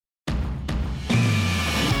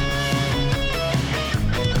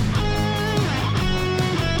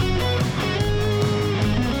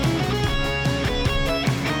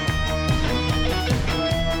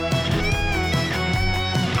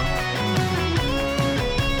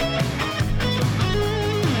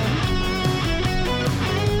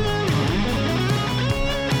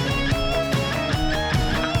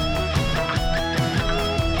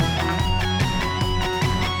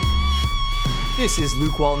This is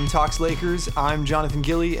Luke Walton Talks Lakers. I'm Jonathan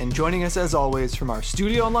Gilly, and joining us as always from our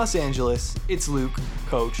studio in Los Angeles, it's Luke,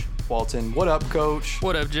 Coach Walton. What up, Coach?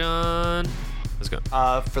 What up, John? Let's go.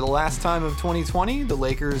 For the last time of 2020, the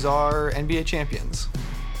Lakers are NBA champions.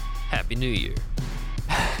 Happy New Year.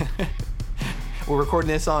 We're recording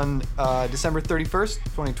this on December 31st,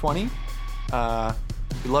 2020.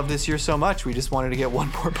 We love this year so much, we just wanted to get one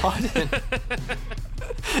more pod in.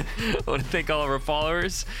 I want to thank all of our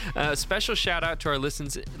followers. Special shout out to our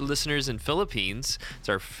listeners in Philippines. It's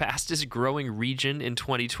our fastest growing region in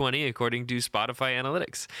 2020, according to Spotify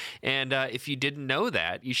Analytics. And if you didn't know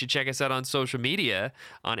that, you should check us out on social media,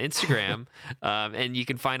 on Instagram. And you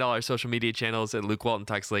can find all our social media channels at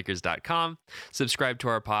LukeWaltonTalksLakers.com. Subscribe to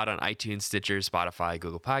our pod on iTunes, Stitcher, Spotify,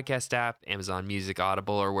 Google Podcast app, Amazon Music,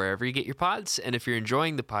 Audible, or wherever you get your pods. And if you're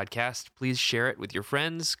enjoying the podcast, please share it with your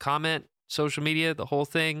friends, comment, social media, the whole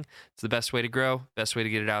thing. It's the best way to grow, best way to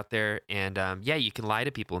get it out there. And yeah, you can lie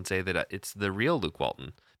to people and say that it's the real Luke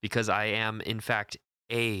Walton, because I am, in fact,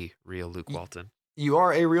 a real Luke Walton. You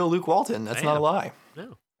are a real Luke Walton. That's not a lie.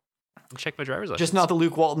 No. Check my driver's license. Just not the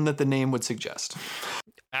Luke Walton that the name would suggest.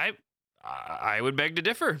 I would beg to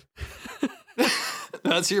differ.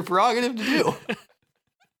 That's your prerogative to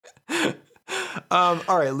do. All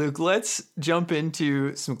right, Luke, let's jump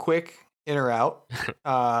into some quick in or out.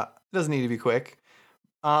 Doesn't need to be quick.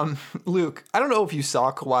 Luke, I don't know if you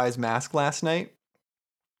saw Kawhi's mask last night.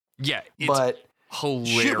 Yeah, but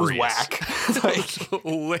hilarious. Shit was whack.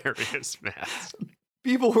 Hilarious mask.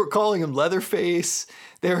 People were calling him Leatherface.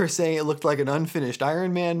 They were saying it looked like an unfinished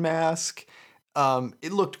Iron Man mask.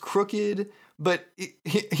 It looked crooked. But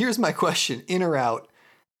here's my question: in or out?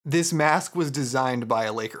 This mask was designed by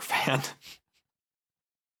a Laker fan.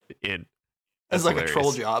 In. As like hilarious. A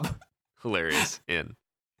troll job. Hilarious. In.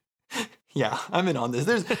 Yeah, I'm in on this.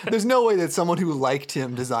 There's no way that someone who liked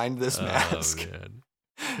him designed this mask.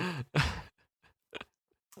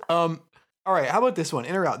 Oh, man. All right, how about this one?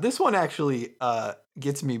 In or out? This one actually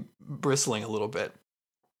gets me bristling a little bit.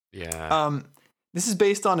 Yeah. This is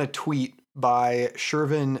based on a tweet by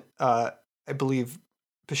Shervin, I believe,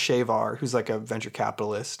 Peshavar, who's like a venture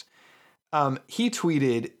capitalist. He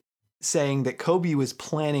tweeted saying that Kobe was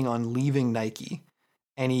planning on leaving Nike,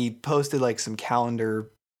 and he posted like some calendar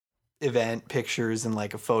event pictures and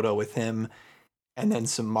like a photo with him and then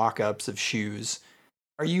some mock-ups of shoes.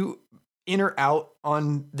 Are you in or out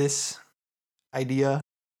on this idea?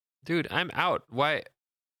 Dude, I'm out. Why?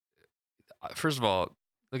 First of all,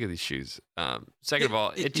 look at these shoes. Second of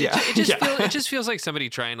all, it just feels like somebody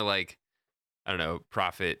trying to, like, I don't know,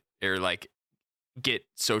 profit or like get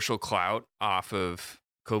social clout off of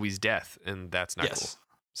Kobe's death, and that's not cool.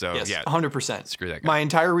 So yeah, 100%. Screw that guy. My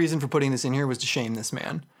entire reason for putting this in here was to shame this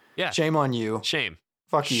man. Yeah. Shame on you. Shame.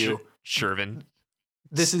 Fuck you. Shervin.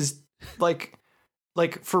 This is like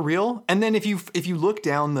for real. And then if you look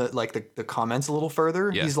down the comments a little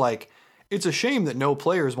further, he's like, it's a shame that no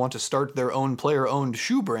players want to start their own player-owned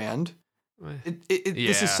shoe brand.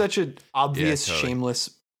 This is such an obvious,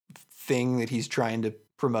 shameless thing that he's trying to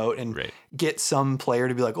promote and get some player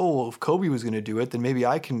to be like, oh, well, if Kobe was going to do it, then maybe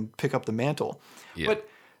I can pick up the mantle. Yeah. But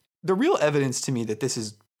the real evidence to me that this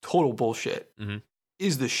is total bullshit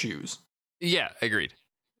is the shoes. Yeah, agreed.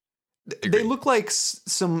 They look like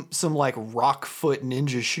some like rock foot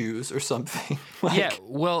ninja shoes or something. Yeah,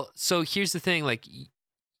 well, so here's the thing, like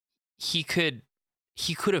he could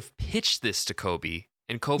have pitched this to Kobe,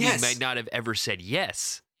 and Kobe might not have ever said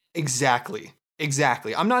yes. Exactly.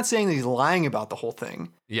 I'm not saying that he's lying about the whole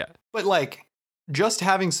thing. Yeah. But like just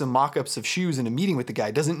having some mock-ups of shoes in a meeting with the guy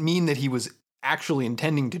doesn't mean that he was actually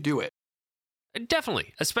intending to do it.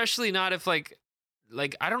 Definitely. Especially not if like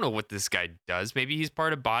I don't know what this guy does. Maybe he's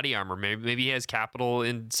part of Body Armor. Maybe he has capital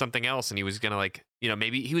in something else, and he was gonna, like, you know,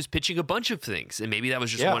 maybe he was pitching a bunch of things, and maybe that was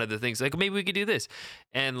just one of the things. Like, maybe we could do this,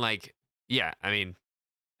 and like, yeah, I mean,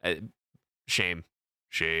 shame.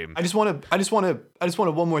 I just want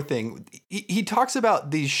one more thing. He talks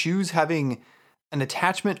about these shoes having an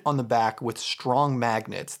attachment on the back with strong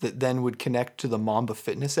magnets that then would connect to the Mamba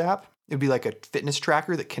Fitness app. It'd be like a fitness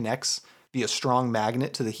tracker that connects via strong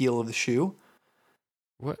magnet to the heel of the shoe.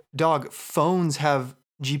 What? Dog, phones have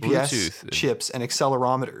GPS Bluetooth chips and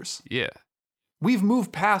accelerometers. Yeah. We've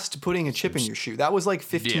moved past putting a chip in your shoe. That was like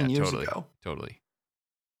 15 years ago. Totally.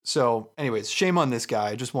 So, anyways, shame on this guy.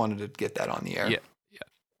 I just wanted to get that on the air. Yeah.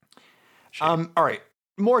 All right.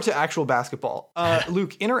 More to actual basketball.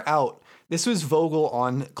 Luke, in or out? This was Vogel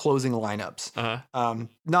on closing lineups.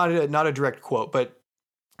 Not a direct quote, but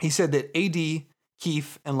he said that AD,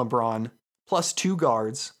 Keith, and LeBron plus two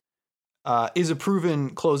guards is a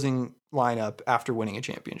proven closing lineup after winning a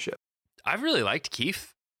championship. I've really liked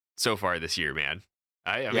Keith so far this year, man.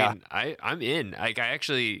 I mean, I'm in. Like, I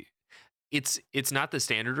actually, it's not the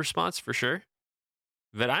standard response for sure,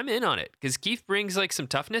 but I'm in on it because Keith brings like some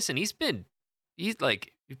toughness, and he's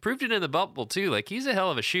like, he proved it in the bubble too. Like, he's a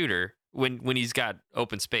hell of a shooter when he's got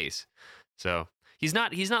open space. So he's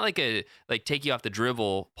not like a take you off the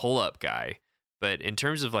dribble pull up guy, but in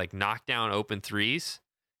terms of like knock down open threes,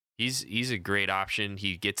 he's a great option.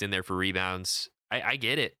 He gets in there for rebounds. I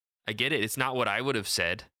get it. It's not what I would have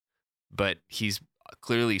said, but he's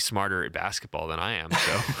clearly smarter at basketball than I am.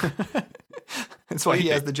 So that's why he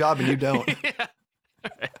has the job and you don't.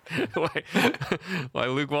 why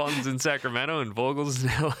Luke Walton's in Sacramento and Vogel's in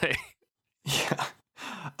LA? Yeah.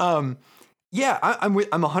 Yeah, I'm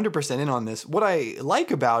 100% in on this. What I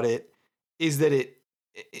like about it is that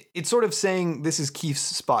it's sort of saying this is Keith's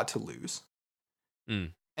spot to lose.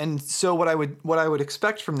 And so what I would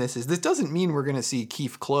expect from this is this doesn't mean we're going to see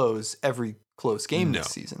Keith close every close game this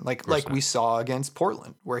season, like we saw against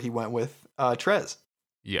Portland where he went with Trez.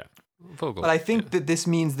 Yeah, Vogel. But I think that this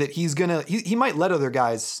means that he might let other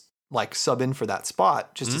guys like sub in for that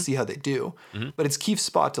spot just to see how they do. But it's Keith's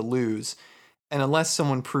spot to lose. And unless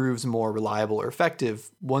someone proves more reliable or effective,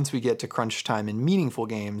 once we get to crunch time in meaningful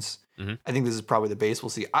games, I think this is probably the base we'll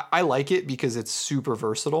see. I like it because it's super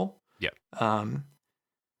versatile. Yeah.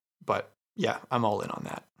 But yeah, I'm all in on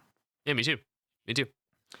that. Yeah, me too.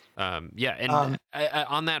 Yeah, and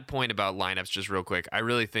on that point about lineups, just real quick, I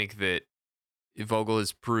really think that Vogel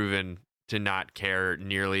has proven to not care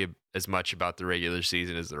nearly as much about the regular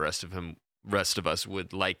season as the rest of us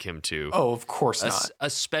would like him to. Oh, of course not.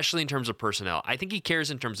 Especially in terms of personnel. I think he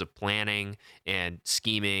cares in terms of planning and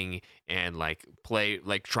scheming and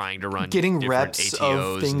trying to run getting reps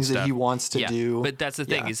ATOs of things that he wants to do. But that's the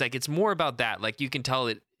thing. It's like it's more about that. Like you can tell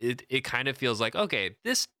it kind of feels like, okay,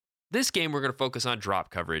 this game we're going to focus on drop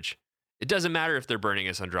coverage. It doesn't matter if they're burning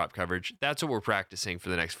us on drop coverage. That's what we're practicing for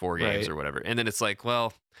the next 4 games or whatever. And then it's like,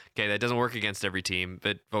 well, okay, that doesn't work against every team,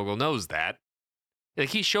 but Vogel knows that. Like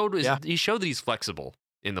he showed that he's flexible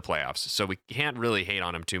in the playoffs, so we can't really hate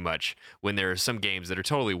on him too much when there are some games that are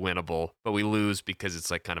totally winnable, but we lose because it's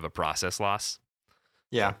like kind of a process loss.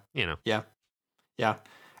 Yeah, so, yeah,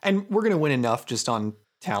 and we're gonna win enough just on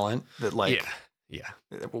talent that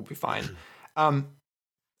that we'll be fine. All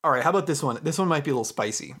right, how about this one? This one might be a little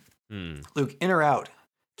spicy. Luke, in or out?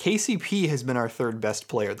 KCP has been our third best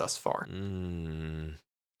player thus far. I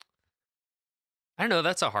don't know.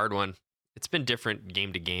 That's a hard one. It's been different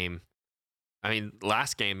game to game. I mean,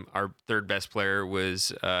 last game, our third best player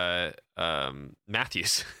was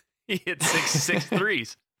Matthews. He hit six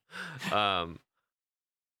threes. I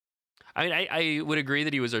mean, I would agree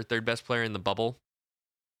that he was our third best player in the bubble.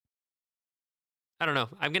 I don't know.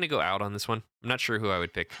 I'm going to go out on this one. I'm not sure who I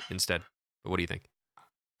would pick instead. But what do you think?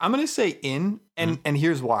 I'm going to say in, and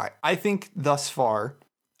here's why. I think thus far,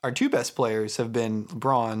 our two best players have been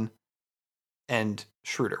LeBron and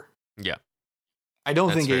Schroeder. Yeah. I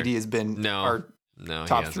don't think AD has been our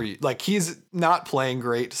top three. Like, he's not playing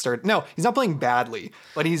great to start. No, he's not playing badly,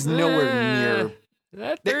 but he's nowhere near.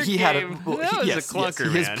 That third game, that was a clunker,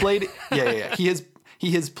 man. He has played. Yeah.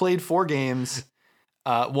 He has played 4 games.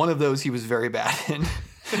 One of those he was very bad in.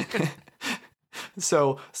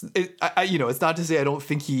 So, it's not to say I don't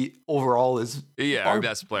think he overall is our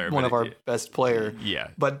best player, one of our best player. Yeah.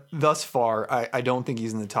 But thus far, I don't think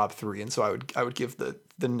he's in the top 3, and so I would give the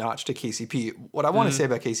notch to KCP. What I want to say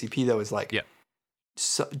about KCP though is like,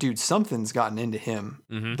 dude, something's gotten into him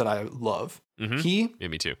that I love.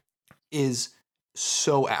 Me too. Is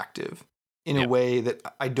so active in a way that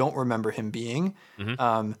I don't remember him being.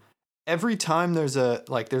 Every time there's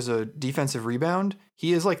a defensive rebound,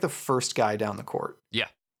 he is like the first guy down the court. Yeah,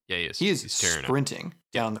 he is. He's sprinting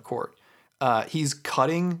down the court. He's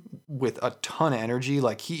cutting with a ton of energy.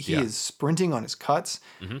 Like he is sprinting on his cuts.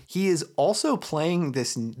 He is also playing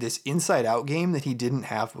this inside out game that he didn't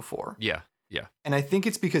have before. Yeah. And I think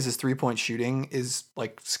it's because his 3-point shooting is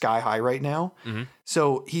like sky high right now.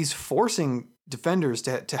 So he's forcing defenders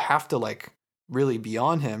to have to like really be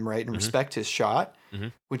on him, right, and respect his shot,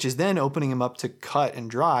 which is then opening him up to cut and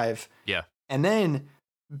drive. Yeah. And then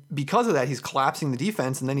because of that, he's collapsing the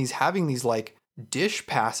defense, and then he's having these like dish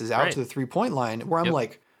passes out to the 3-point line where I'm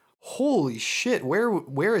like, holy shit,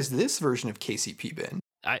 where has this version of KCP been?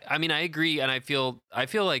 I mean, I agree, and I feel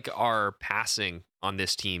like our passing on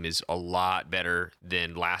this team is a lot better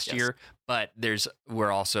than last year, but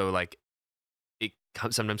we're also like, it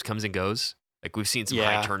sometimes comes and goes. Like we've seen some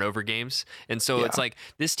high turnover games. And so it's like,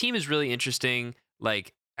 this team is really interesting.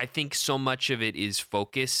 Like, I think so much of it is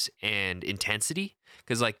focus and intensity.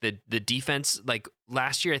 because like the defense, like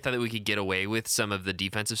last year, I thought that we could get away with some of the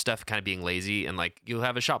defensive stuff, kind of being lazy, and like you'll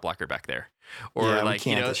have a shot blocker back there, or yeah, like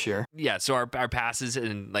we can't this year. Yeah, so our passes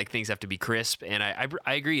and like things have to be crisp, and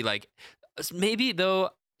I agree. Like maybe though,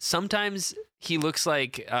 sometimes he looks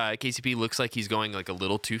like KCP looks like he's going like a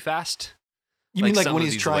little too fast. You mean like when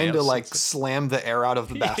he's trying to like slam the air out of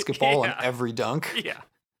the basketball on every dunk? Yeah.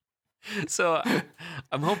 So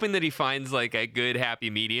I'm hoping that he finds like a good happy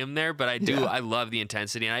medium there, but I love the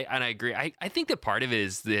intensity, and I agree. I think that part of it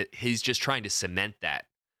is that he's just trying to cement that,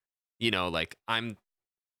 like I'm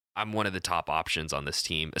one of the top options on this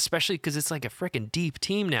team, especially because it's like a freaking deep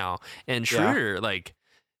team now, and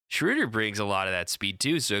Schroeder brings a lot of that speed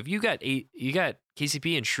too. So if you got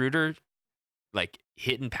KCP and Schroeder like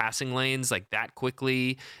hitting passing lanes like that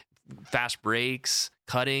quickly, fast breaks,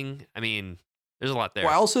 cutting, I mean, there's a lot there.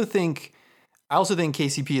 Well, I also think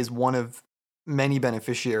KCP is one of many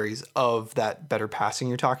beneficiaries of that better passing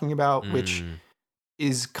you're talking about, which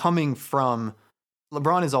is coming from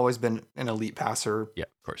LeBron has always been an elite passer of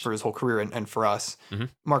course, for his whole career, and for us.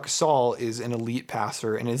 Marc Gasol is an elite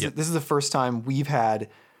passer, and this is the first time we've had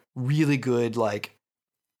really good like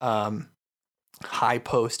high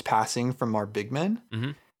post passing from our big men.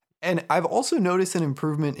 And I've also noticed an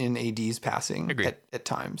improvement in AD's passing at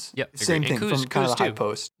times. Yep. Same thing from kind of the high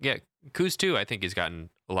post. Yeah. Kuz too, I think, has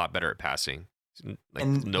gotten a lot better at passing. Like,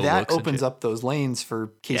 and that opens up those lanes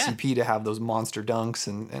for KCP to have those monster dunks,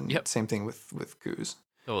 and same thing with Kuz.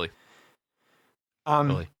 Totally. All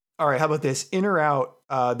right, how about this? In or out,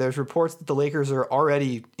 there's reports that the Lakers are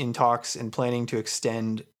already in talks and planning to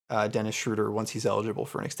extend Dennis Schroeder once he's eligible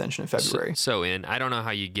for an extension in February. So I don't know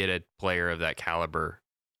how you get a player of that caliber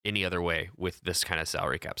any other way with this kind of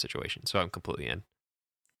salary cap situation. So I'm completely in.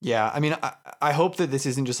 Yeah, I mean, I hope that this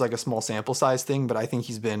isn't just like a small sample size thing, but I think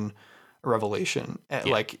he's been a revelation.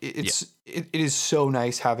 Like it is so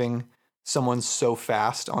nice having someone so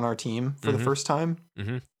fast on our team for the first time,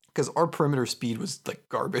 because our perimeter speed was like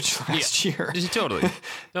garbage last year. Totally.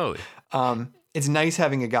 It's nice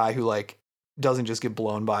having a guy who like doesn't just get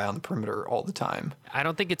blown by on the perimeter all the time. I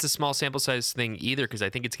don't think it's a small sample size thing either, because I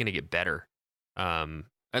think it's going to get better.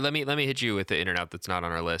 Let me hit you with the in and out that's not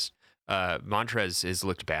on our list. Montrez has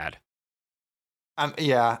looked bad. I'm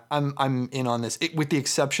in on this. With the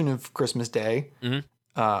exception of Christmas Day. I'm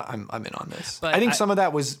in on this. But I think some of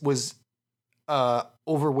that was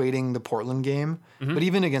overweighting the Portland game, but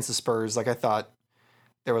even against the Spurs, like I thought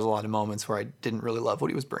there was a lot of moments where I didn't really love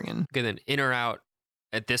what he was bringing. Okay, then in or out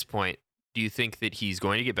at this point, do you think that he's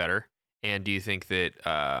going to get better? And do you think that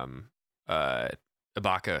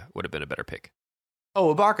Ibaka would have been a better pick?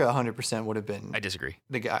 Oh, Ibaka 100% would have been. I disagree.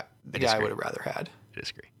 The guy I would have rather had. I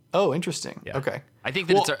disagree. Oh, interesting. Yeah. Okay. I think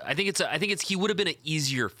that he would have been an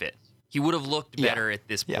easier fit. He would have looked better at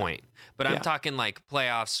this point. But I'm talking like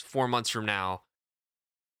playoffs 4 months from now.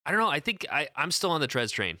 I don't know. I think I'm still on the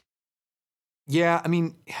Trez train. Yeah, I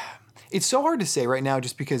mean, it's so hard to say right now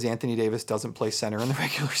just because Anthony Davis doesn't play center in the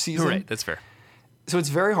regular season. Right, that's fair. So it's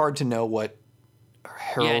very hard to know what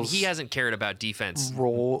Harrell's and he hasn't cared about defense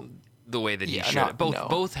role the way that he should.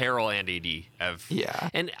 Both Harrell and AD have. Yeah.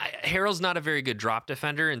 And Harrell's not a very good drop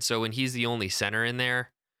defender, and so when he's the only center in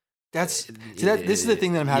there, this is the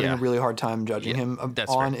thing that I'm having a really hard time judging him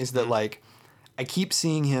on, is that like I keep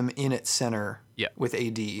seeing him in at center with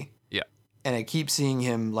AD. Yeah. And I keep seeing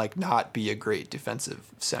him like not be a great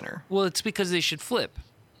defensive center. Well, it's because they should flip.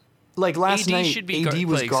 Like last night, AD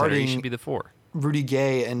was guarding should be the 4. Rudy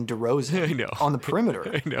Gay and DeRozan on the perimeter.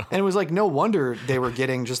 I know. And it was like, no wonder they were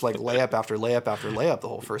getting just like layup after layup after layup the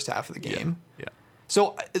whole first half of the game. Yeah.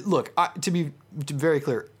 So look, to be very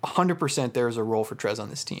clear, 100% there's a role for Trez on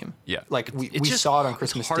this team. Yeah. Like we saw it on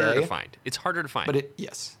Christmas Day. It's harder to find. But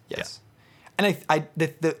yes. Yeah. And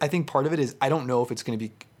I think part of it is I don't know if it's going to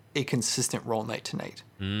be a consistent role night tonight.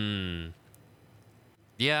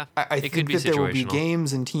 Yeah. I think that there will be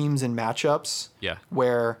games and teams and matchups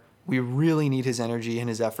where we really need his energy and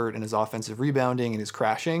his effort and his offensive rebounding and his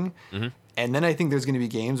crashing. And then I think there's going to be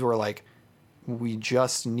games where like we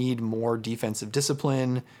just need more defensive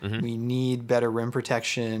discipline. We need better rim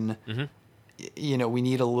protection. We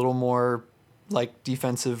need a little more like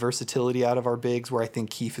defensive versatility out of our bigs, where I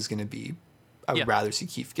think Keith is going to be. I would rather see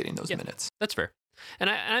Keith getting those minutes. That's fair. And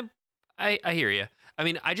I hear you. I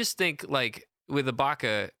mean, I just think like with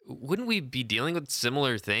Ibaka, wouldn't we be dealing with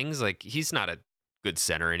similar things? Like he's not a good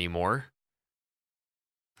center anymore.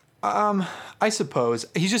 I suppose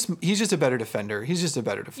he's just a better defender. He's just a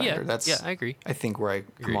better defender. I agree. I think where I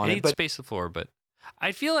come on it. He needs space the floor, but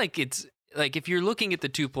I feel like it's like if you're looking at the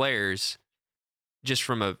two players just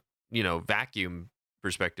from a vacuum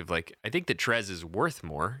perspective, like I think that Trez is worth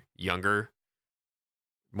more, younger,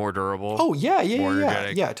 more durable. Oh yeah,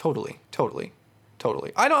 totally.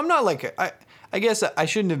 I'm not like I guess I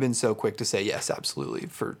shouldn't have been so quick to say yes, absolutely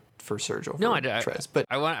for Serge over Trez, but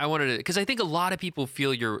I wanted to, because I think a lot of people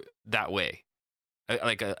feel you're that way.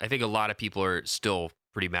 I think a lot of people are still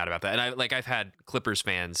pretty mad about that, and I've had Clippers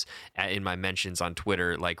fans in my mentions on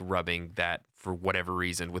Twitter like rubbing that for whatever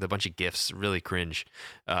reason with a bunch of gifs, really cringe,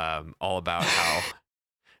 all about how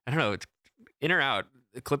I don't know, in or out,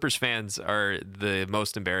 Clippers fans are the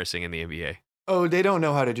most embarrassing in the NBA. Oh, they don't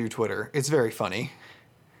know how to do Twitter. It's very funny.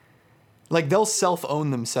 Like they'll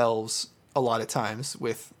self-own themselves a lot of times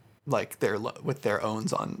with like their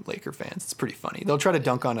owns on Laker fans. It's pretty funny. They'll try to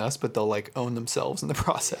dunk on us, but they'll like own themselves in the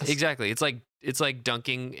process. Exactly. It's like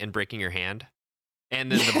dunking and breaking your hand,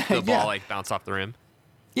 and then the ball like bounce off the rim.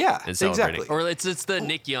 Yeah, exactly. Or it's the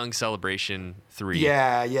Nick Young celebration 3.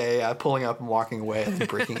 Yeah. Pulling up and walking away and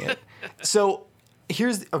breaking it. So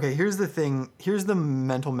here's the thing. Here's the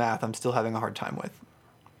mental math I'm still having a hard time with.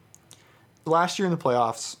 Last year in the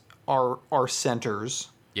playoffs, our centers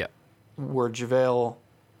were JaVale,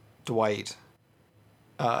 Dwight,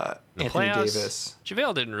 Anthony Davis.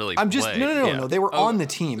 JaVale didn't really play. No. They were on the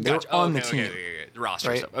team. They were on the team. Okay. Roster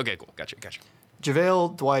right? Stuff. Okay, cool. Gotcha.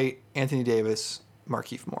 JaVale, Dwight, Anthony Davis,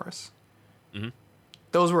 Markieff Morris. Mm-hmm.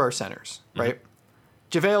 Those were our centers, right?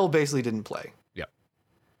 JaVale basically didn't play. Yeah.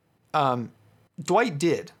 Dwight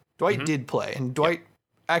did. Dwight did play, and Dwight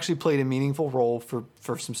actually played a meaningful role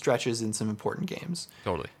for some stretches in some important games.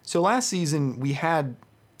 Totally. So last season we had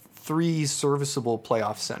 3 serviceable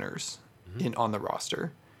playoff centers on the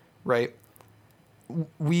roster, right?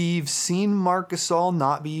 We've seen Marc Gasol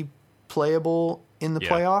not be playable in the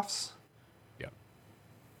playoffs. Yeah.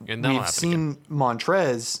 And we've seen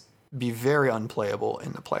Montrez be very unplayable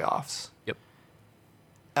in the playoffs. Yep.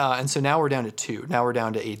 And so now we're down to 2. Now we're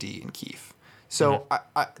down to AD and Keith. So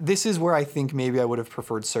this is where I think maybe I would have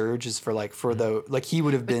preferred Serge is for the like he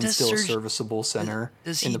would have been still Serge, a serviceable center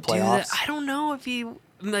in the playoffs. I don't know if he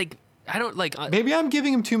like I don't like. Maybe I'm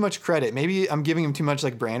giving him too much credit. Maybe I'm giving him too much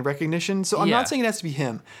like brand recognition. So I'm not saying it has to be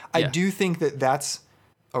him. I do think that that's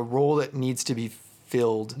a role that needs to be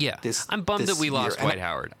filled. Yeah, I'm bummed that we lost Dwight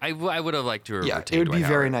Howard. I would have liked to have retained it would be Dwight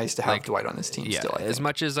very Howard. nice to have Dwight on this team. Still, I think. As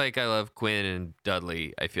much as like I love Quinn and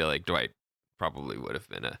Dudley, I feel like Dwight probably would have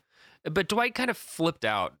been But Dwight kind of flipped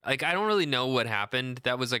out. Like I don't really know what happened.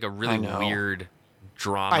 That was like a really weird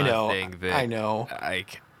drama thing. I know.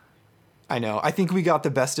 I think we got the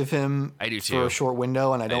best of him for a short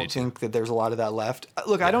window, and I don't think that there's a lot of that left.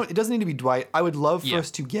 Look, it doesn't need to be Dwight. I would love for us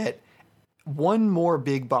to get one more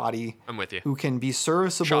big body I'm with you. Who can be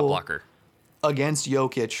serviceable shot blocker against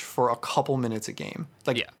Jokic for a couple minutes a game.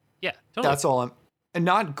 Like totally. That's all and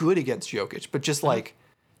not good against Jokic, but just like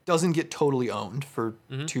doesn't get totally owned for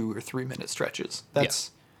 2 or 3 minute stretches. That's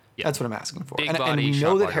what I'm asking for. And we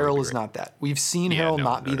know that Harrell is not that. We've seen Harrell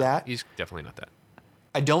not be that. He's definitely not that.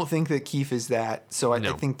 I don't think that Keith is that. So I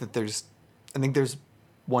think that there's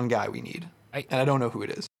one guy we need, and I don't know who it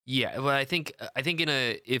is. Yeah, well, I think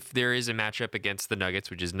if there is a matchup against the Nuggets,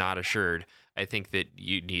 which is not assured, I think that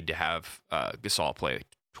you need to have Gasol play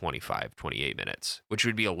 25, 28 minutes, which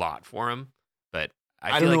would be a lot for him. But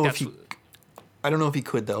I feel like that's. I don't know if he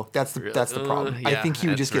could though. That's the problem. I think he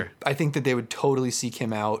would just get. I think that they would totally seek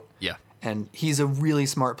him out. Yeah, and he's a really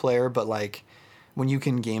smart player, but like when you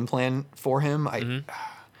can game plan for him, I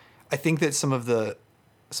think that some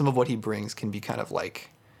of what he brings can be kind of like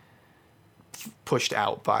pushed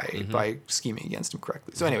out by scheming against him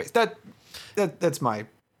correctly. So, anyways, that's my.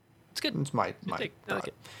 It's good. It's my take. I like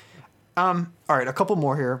it. All right, a couple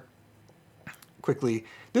more here. Quickly,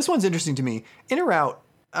 this one's interesting to me. In or out,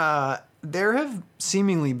 there have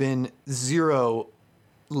seemingly been 0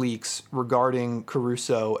 leaks regarding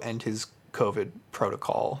Caruso and his COVID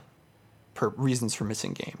protocol per reasons for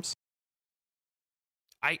missing games.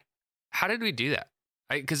 How did we do that?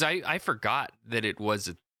 Because I forgot that it was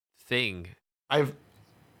a thing. I've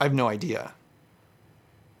no idea.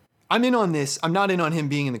 I'm in on this. I'm not in on him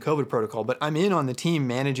being in the COVID protocol, but I'm in on the team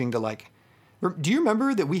managing to like. Do you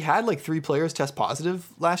remember that we had like 3 players test positive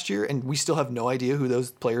last year, and we still have no idea who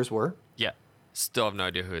those players were? Yeah, still have no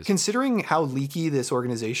idea who it is. Considering how leaky this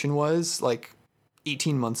organization was, like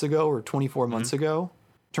 18 months ago or 24 months ago,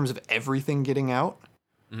 in terms of everything getting out,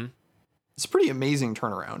 it's a pretty amazing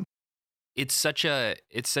turnaround. It's such a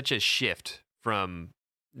shift from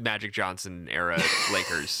Magic Johnson era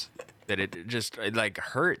Lakers that it just like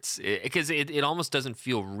hurts because it almost doesn't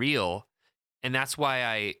feel real, and that's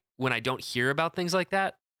why when I don't hear about things like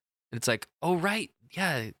that, it's like, oh right,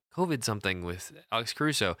 yeah, COVID something with Alex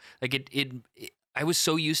Caruso. Like I was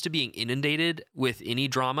so used to being inundated with any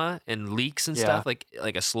drama and leaks and stuff,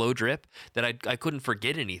 like a slow drip, that I couldn't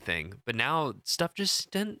forget anything. But now stuff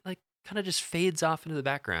just didn't kind of just fades off into the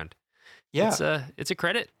background. Yeah, it's a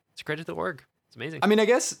credit. It's a credit to the org. It's amazing. I mean, I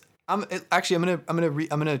guess I'm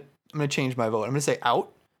gonna change my vote. I'm gonna say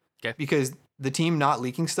out. Okay. Because the team not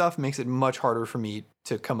leaking stuff makes it much harder for me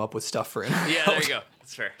to come up with stuff for it. Yeah, there you go.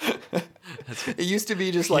 That's fair. It used to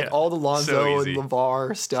be just all the Lonzo and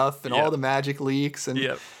LeVar stuff and all the Magic leaks, and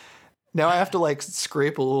now I have to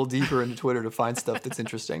scrape a little deeper into Twitter to find stuff that's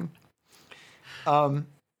interesting. All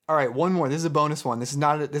right, one more. This is a bonus one. This is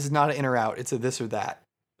not an in or out. It's a this or that.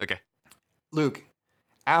 Okay. Luke,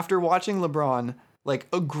 after watching LeBron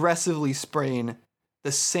aggressively sprain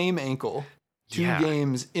the same ankle 2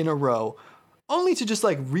 games in a row, only to just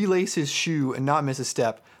relace his shoe and not miss a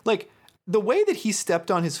step. The way that he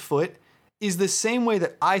stepped on his foot is the same way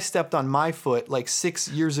that I stepped on my foot 6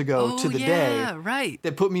 years ago to the day. Right.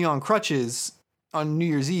 That put me on crutches on New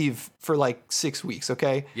Year's Eve for 6 weeks,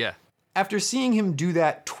 okay? Yeah. After seeing him do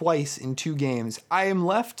that twice in 2 games, I am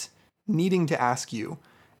left needing to ask you,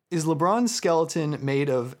 is LeBron's skeleton made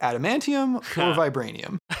of adamantium or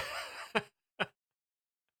vibranium?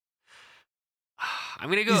 I'm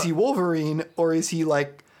gonna go. Is he Wolverine or is he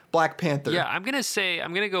Black Panther? Yeah, I'm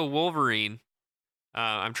gonna go Wolverine.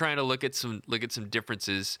 I'm trying to look at some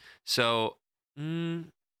differences. So,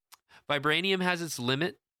 vibranium has its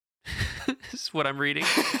limit. Is what I'm reading.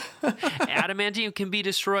 Adamantium can be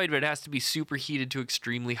destroyed, but it has to be superheated to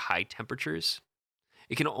extremely high temperatures.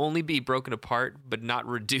 It can only be broken apart, but not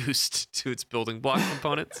reduced to its building block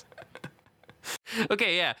components.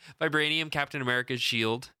 Okay, yeah. Vibranium, Captain America's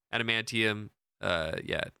shield. Adamantium,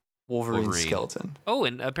 Wolverine skeleton. Oh,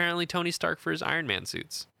 and apparently Tony Stark for his Iron Man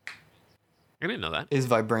suits. I didn't know that. Is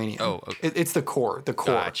vibranium. Oh, okay. It's the core.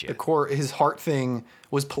 Gotcha. The core. His heart thing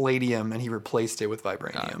was palladium, and he replaced it with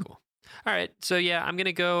vibranium. Cool. All right, so yeah, I'm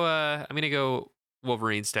gonna go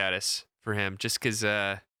Wolverine status for him, just because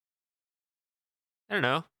I don't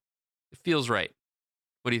know, it feels right.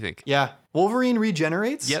 What do you think? Yeah, Wolverine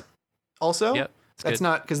regenerates. Yep. Also, yep. That's good.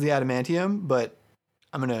 Not because of the adamantium, but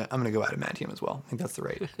I'm gonna go adamantium as well. I think that's the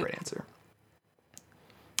right answer.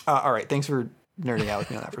 All right, thanks for nerding out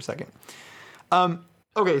with me on that for a second.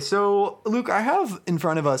 Okay, so Luke, I have in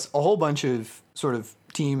front of us a whole bunch of sort of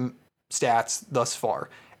team stats thus far,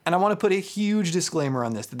 and I want to put a huge disclaimer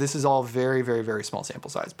on this, that this is all very, very, very small sample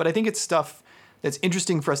size, but I think it's stuff that's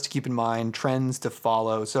interesting for us to keep in mind, trends to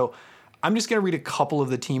follow. So I'm just going to read a couple of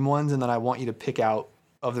the team ones, and then I want you to pick out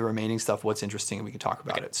of the remaining stuff what's interesting, and we can talk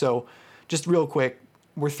about it. So just real quick,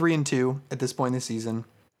 we're 3-2 at this point in the season.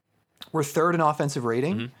 We're third in offensive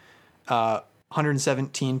rating,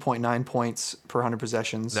 117.9 points per 100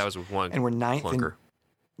 possessions. That was with one. And we're ninth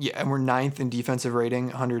in defensive rating,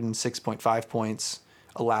 106.5 points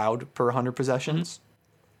allowed per 100 possessions.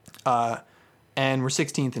 And we're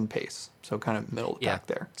 16th in pace, so kind of middle of the pack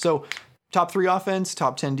there. So top 3 offense,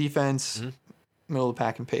 top 10 defense, middle of the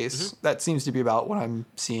pack in pace. That seems to be about what I'm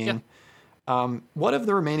seeing. Yeah. What of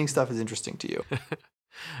the remaining stuff is interesting to you?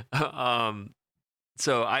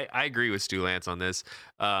 So I agree with Stu Lance on this.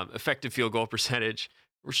 Effective field goal percentage,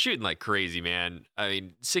 we're shooting like crazy, man. I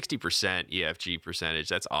mean, 60% EFG percentage.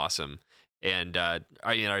 That's awesome. And our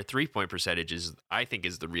 3-point percentage I think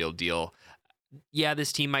is the real deal. Yeah,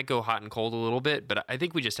 this team might go hot and cold a little bit, but I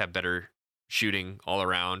think we just have better shooting all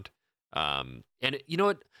around. And you know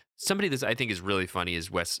what? Somebody that I think is really funny is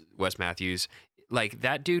Wes Matthews. Like,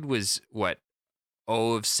 that dude was, 0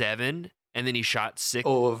 of 7? And then he shot 6.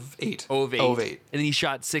 0 of 8. 0 of 8. 0 of 8. And then he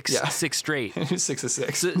shot 6 straight. 6 of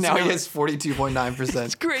 6. Now he has 42.9%.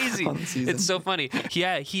 It's crazy. On the season. It's so funny.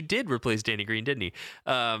 Yeah, he did replace Danny Green, didn't he?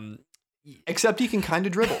 Except he can kind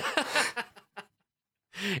of dribble.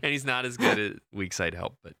 And he's not as good at weak side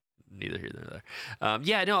help, but neither here nor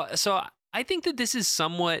there. So I think that this is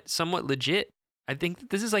somewhat legit. I think that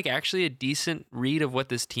this is actually a decent read of what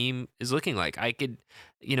this team is looking like. I could,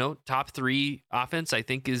 top 3 offense, I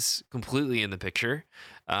think, is completely in the picture.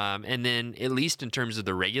 And then at least in terms of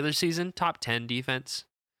the regular season, top 10 defense.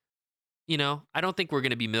 I don't think we're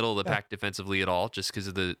going to be middle of the pack defensively at all just because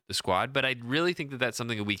of the squad. But I really think that that's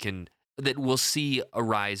something that we'll see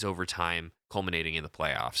arise over time, culminating in the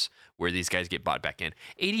playoffs, where these guys get bought back in.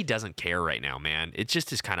 AD doesn't care right now, man. It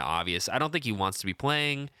just is kind of obvious. I don't think he wants to be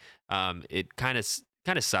playing. It kind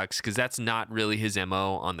of sucks because that's not really his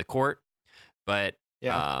MO on the court. But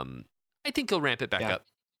I think he'll ramp it back up.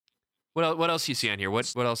 What else do you see on here?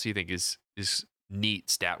 What else do you think is neat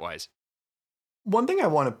stat wise? One thing I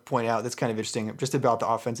want to point out that's kind of interesting just about the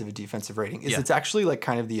offensive and defensive rating is it's actually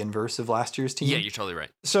kind of the inverse of last year's team. Yeah, you're totally right.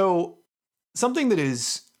 So something that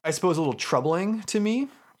is I suppose, a little troubling to me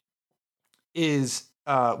is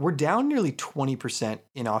we're down nearly 20%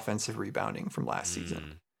 in offensive rebounding from last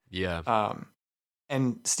season. Yeah.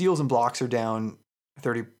 And steals and blocks are down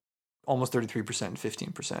almost 33% and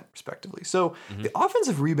 15% respectively. So the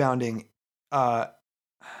offensive rebounding, I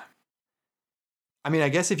mean, I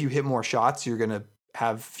guess if you hit more shots, you're going to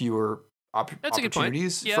have fewer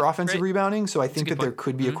opportunities for offensive rebounding. So I think that there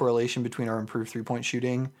could be a correlation between our improved 3-point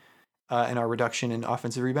shooting and our reduction in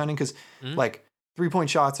offensive rebounding, because like 3-point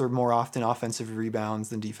shots are more often offensive rebounds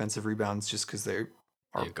than defensive rebounds, just because they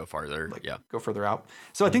go farther, go further out.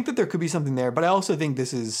 So I think that there could be something there, but I also think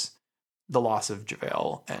this is the loss of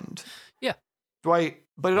JaVale and Dwight,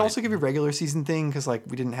 but it also could be a regular season thing because like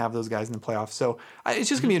we didn't have those guys in the playoffs. So it's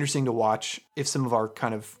just gonna be interesting to watch if some of our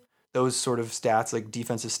kind of those sort of stats, like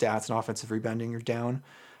defensive stats and offensive rebounding, are down.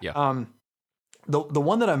 Yeah. The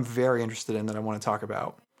one that I'm very interested in that I want to talk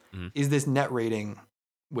about is this net rating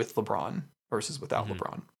with LeBron versus without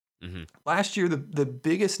LeBron. Last year, the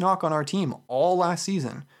biggest knock on our team all last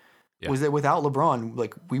season was that without LeBron,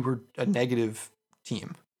 like we were a negative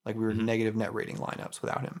team. Like we were negative net rating lineups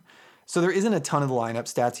without him. So there isn't a ton of the lineup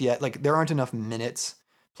stats yet. Like there aren't enough minutes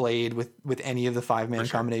played with any of the 5-man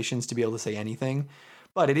combinations to be able to say anything.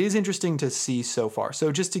 But it is interesting to see so far.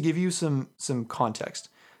 So just to give you some context,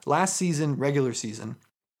 last season, regular season,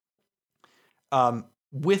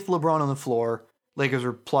 with LeBron on the floor, Lakers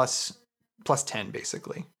were plus 10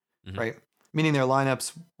 basically, right? Meaning their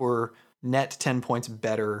lineups were net 10 points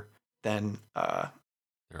better than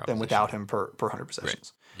without him per 100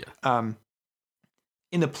 possessions. Right. Yeah.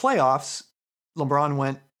 In the playoffs, LeBron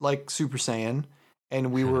went like Super Saiyan,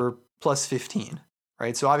 and we were plus 15,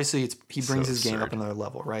 right? So obviously he brings his game up another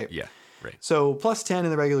level, right? Yeah, right. So plus 10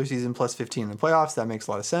 in the regular season, plus 15 in the playoffs. That makes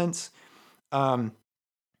a lot of sense.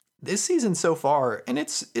 This season so far, and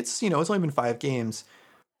it's it's only been 5 games,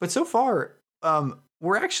 but so far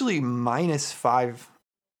we're actually minus 5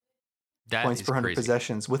 points per 100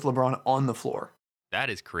 possessions with LeBron on the floor. That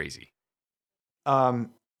is crazy.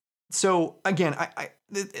 So again,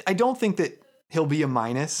 I don't think that he'll be a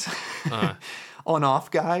minus on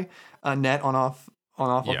off guy, a net on off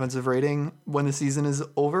offensive rating when the season is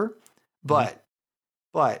over. But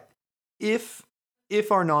if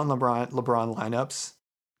our non-LeBron lineups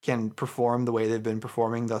can perform the way they've been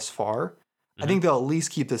performing thus far, I think they'll at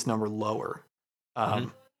least keep this number lower.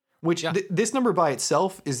 Which this number by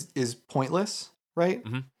itself is pointless, right?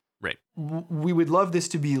 Right. We would love this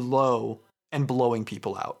to be low and blowing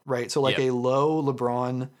people out, right? So like a low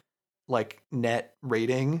LeBron like net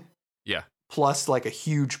rating, plus like a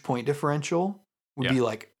huge point differential would be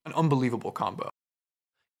like an unbelievable combo.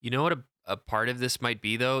 You know what a part of this might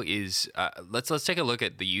be though is let's take a look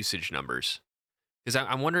at the usage numbers, because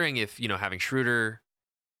I'm wondering if having Schroeder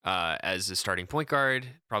as a starting point guard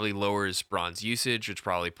probably lowers Bron's usage, which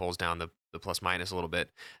probably pulls down the plus minus a little bit.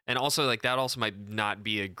 And also like that also might not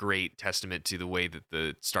be a great testament to the way that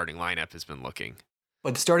the starting lineup has been looking.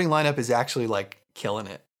 But the starting lineup is actually like killing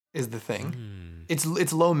it is the thing.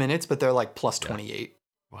 It's low minutes, but they're like plus 28.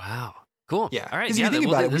 Wow. Cool. Yeah. All right. Because if you think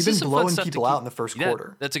about it, we've been blowing people out in the first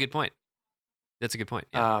quarter. That's a good point.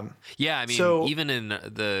 Yeah. I mean, even in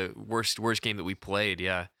the worst game that we played, we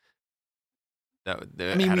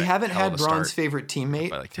haven't had Bron's favorite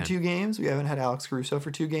teammate for 2 games. We haven't had Alex Caruso for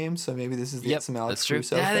 2 games, so maybe this is some Alex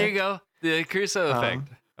Caruso effect. There you go. The Caruso effect.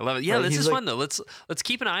 I love it. Yeah, this is fun though. Let's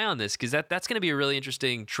keep an eye on this, because that's going to be a really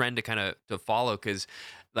interesting trend to kind of to follow, because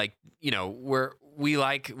like we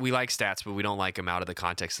like stats, but we don't like them out of the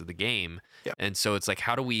context of the game. Yeah. And so it's like,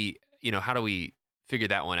 how do we figure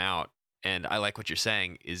that one out? And I like what you're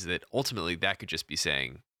saying is that ultimately that could just be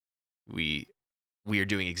saying we are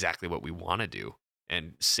doing exactly what we want to do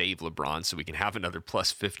and save LeBron so we can have another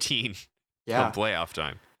plus 15 come playoff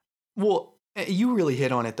time. Well, you really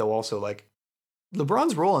hit on it though. Also, like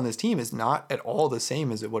LeBron's role on this team is not at all the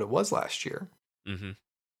same as what it was last year.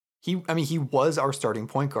 He was our starting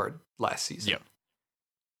point guard last season.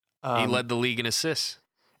 He led the league in assists.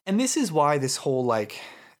 And this is why this whole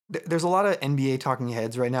there's a lot of NBA talking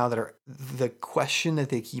heads right now that are the question that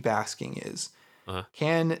they keep asking is,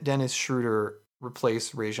 can Dennis Schroeder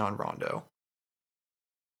replace Rajon Rondo?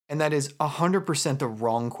 And that is 100% the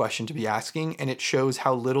wrong question to be asking, and it shows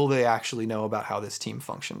how little they actually know about how this team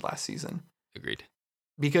functioned last season. Agreed.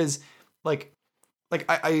 Because like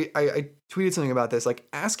I tweeted something about this. Like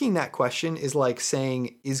asking that question is like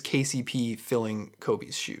saying, is KCP filling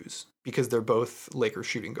Kobe's shoes? Because they're both Lakers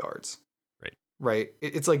shooting guards. Right.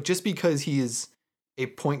 It's like just because he is a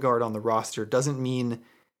point guard on the roster doesn't mean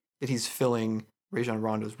that he's filling Rajon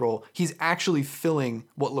Rondo's role. He's actually filling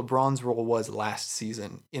what LeBron's role was last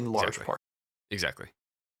season in large part. Exactly.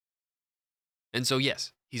 And so,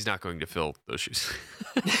 yes, he's not going to fill those shoes.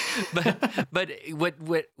 but what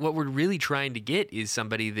we're really trying to get is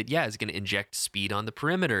somebody that, is going to inject speed on the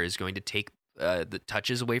perimeter, is going to take the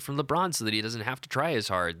touches away from LeBron so that he doesn't have to try as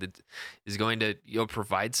hard, that is going to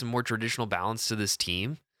provide some more traditional balance to this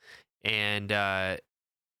team. And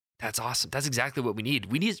that's awesome. That's exactly what we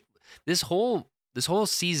need. We need this whole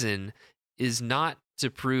season is not to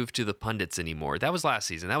prove to the pundits anymore. That was last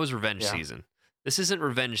season. That was revenge season. This isn't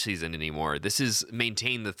revenge season anymore. This is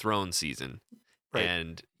maintain the throne season. Right.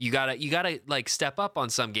 And you gotta like step up on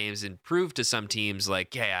some games and prove to some teams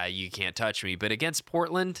like, you can't touch me. But against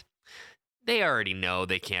Portland, they already know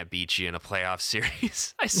they can't beat you in a playoff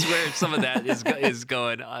series. I swear some of that is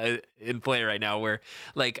going in play right now, where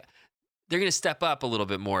like they're going to step up a little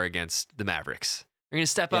bit more against the Mavericks. They're going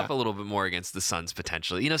to step up a little bit more against the Suns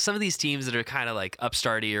potentially. Some of these teams that are kind of like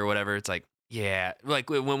upstarty or whatever, it's like, like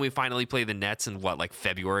when we finally play the Nets in like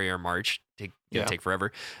February or March, take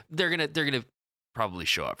forever. They're gonna probably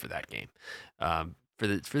show up for that game. For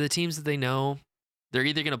the teams that they know, they're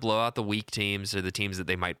either gonna blow out the weak teams or the teams that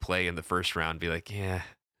they might play in the first round. Be like,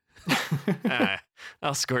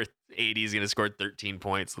 I'll score 80. He's gonna score 13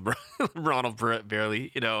 points. LeBron will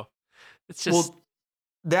barely. It's just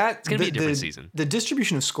it's gonna be a different season. The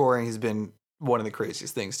distribution of scoring has been one of the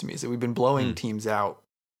craziest things to me. Is that we've been blowing teams out.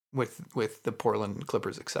 With the Portland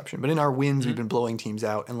Clippers exception. But in our wins, we've been blowing teams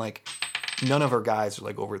out, and like none of our guys are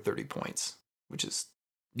like over 30 points, which is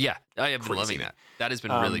I have been loving that. That has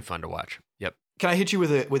been really fun to watch. Yep. Can I hit you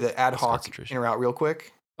with an ad hoc in or out real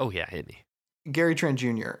quick? Oh yeah, hit me. Gary Trent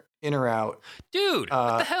Jr. in or out? Dude,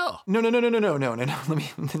 what the hell? No. Let me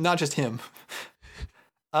not just him.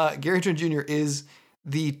 Gary Trent Jr. is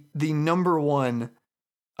the number one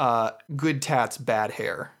good tats bad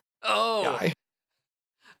hair guy.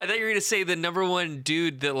 I thought you were going to say the number one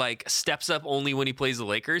dude that like steps up only when he plays the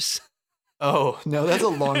Lakers. Oh, no, that's a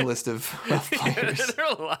long list of players. There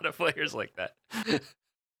are a lot of players like that.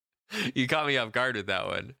 You caught me off guard with that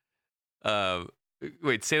one.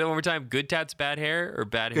 Wait, say that one more time. Good tats, bad hair, or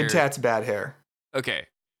bad hair? Good tats, bad hair. Okay.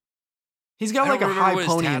 He's got like a high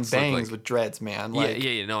pony and bangs with dreads, man. Like,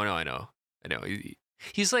 yeah. No, I know.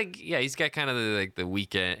 He's like, he's got kind of the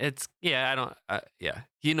weekend. He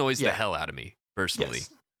annoys the hell out of me personally. Yes.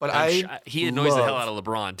 But he annoys the hell out of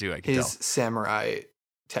LeBron too. I can tell. His samurai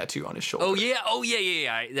tattoo on his shoulder. Oh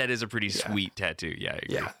yeah. That is a pretty sweet tattoo. Yeah, I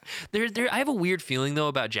agree. I have a weird feeling though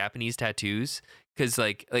about Japanese tattoos, because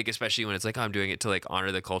like especially when it's like, I'm doing it to like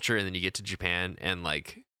honor the culture, and then you get to Japan and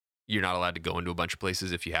like you're not allowed to go into a bunch of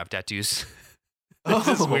places if you have tattoos.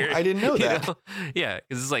 Oh, weird. I didn't know that. Yeah,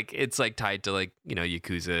 because it's like tied to like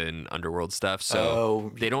Yakuza and underworld stuff.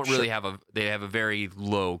 So they don't really have they have a very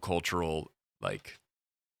low cultural like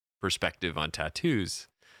perspective on tattoos,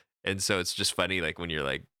 and so it's just funny like when you're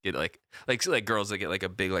like get like girls that get like a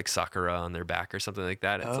big like sakura on their back or something like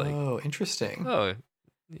that. It's interesting. Oh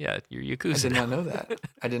yeah, you're Yakuza. I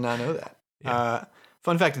did not know that. Yeah.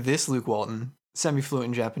 Fun fact: this Luke Walton semi-fluent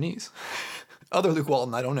in Japanese. Other Luke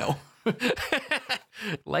Walton, I don't know.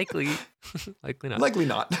 Likely not. Likely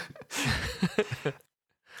not.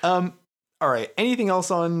 All right. Anything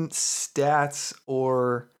else on stats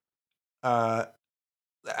or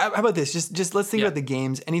how about this? Just let's think about the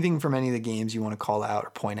games. Anything from any of the games you want to call out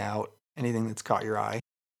or point out? Anything that's caught your eye?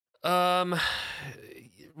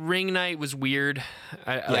 Ring night was weird.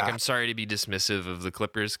 I'm sorry to be dismissive of the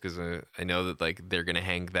Clippers, because I know that like they're gonna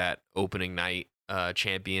hang that opening night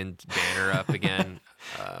champion banner up again.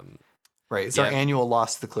 Right. It's our annual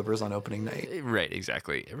loss to the Clippers on opening night. Right,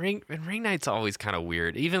 exactly. Ring night's always kind of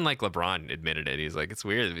weird. Even like LeBron admitted it. He's like, it's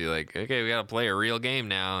weird to be like, okay, we got to play a real game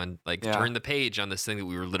now and like turn the page on this thing that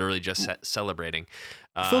we were literally just celebrating.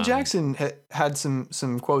 Phil Jackson had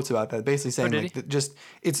some quotes about that, basically saying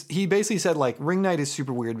he basically said like ring night is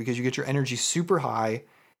super weird because you get your energy super high.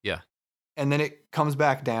 Yeah. And then it comes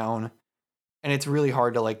back down, and it's really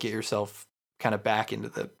hard to like get yourself kind of back into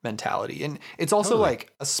the mentality. And it's also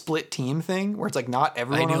like a split team thing where it's like not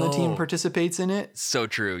everyone on the team participates in it. So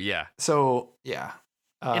true. Yeah. So yeah.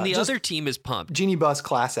 And the other team is pumped. Genie Bus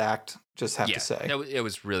class act, just have to say. It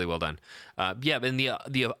was really well done. But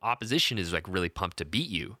the opposition is like really pumped to beat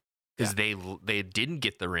you, because they didn't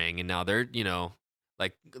get the ring, and now they're,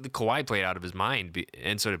 like the Kawhi played out of his mind,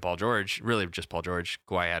 and so did Paul George. Really just Paul George.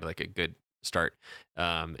 Kawhi had like a good start.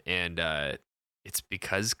 It's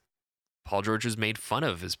because Paul George was made fun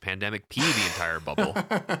of as pandemic P the entire bubble.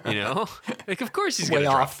 Like of course he's going to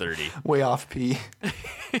drop 30. Way off P.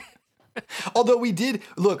 Although we did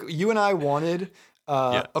look, you and I wanted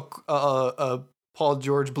a Paul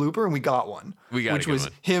George blooper, and we got one. Which was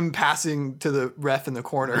him passing to the ref in the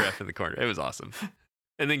corner. It was awesome.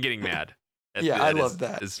 And then getting mad. I love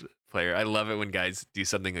that. This player. I love it when guys do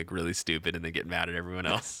something like really stupid and they get mad at everyone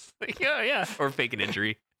else. Like, yeah, or fake an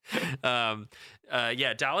injury.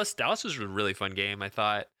 Dallas was a really fun game, I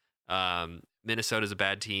thought. Minnesota's a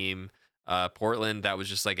bad team. Portland, that was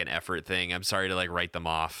just like an effort thing. I'm sorry to like write them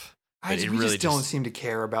off. We really just don't seem to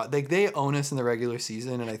care about. Like, they own us in the regular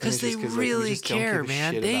season, and I think it's just because really we just care, don't give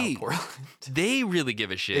man. a shit about Portland. They really give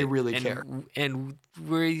a shit. They really care, and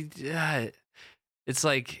it's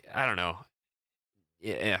like, I don't know.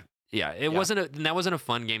 Yeah. That wasn't a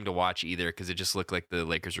fun game to watch either because it just looked like the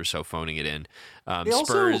Lakers were so phoning it in.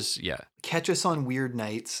 Spurs, catch us on weird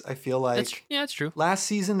nights. I feel like that's true. Last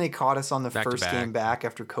season they caught us on the first game back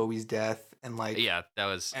after Kobe's death, and like that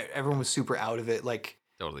was everyone was super out of it, like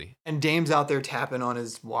totally. And Dame's out there tapping on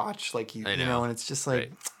his watch, like you know, and it's just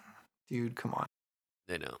like, dude, come on.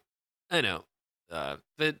 I know,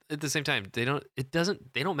 but at the same time, they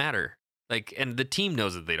don't matter. Like, and the team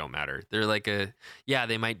knows that they don't matter. They're like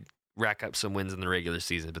they might rack up some wins in the regular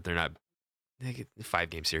season, but they're not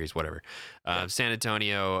 5-game series, whatever. San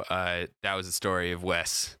Antonio, that was the story of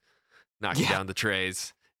Wes knocking down the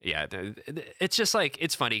trays. Yeah, it's just like,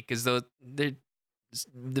 it's funny because the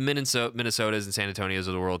Minnesotas and San Antonios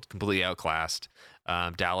of the world completely outclassed.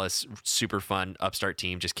 Dallas, super fun upstart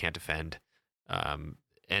team, just can't defend. And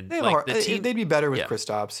they'd be better with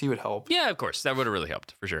Kristaps. He would help. Yeah, of course, that would have really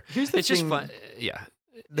helped for sure. It's just fun. Yeah,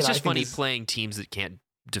 it's just funny playing teams that can't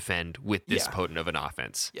defend with this potent of an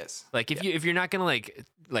offense. Yes. Like if you're not gonna like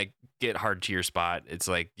get hard to your spot, it's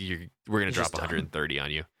like we're gonna drop 130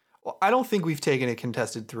 on you. Well, I don't think we've taken a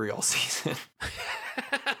contested 3 all season.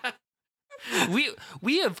 we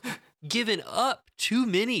have given up too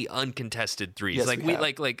many uncontested 3s. Yes,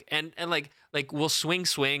 like we'll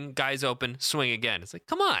swing, guys open, swing again. It's like,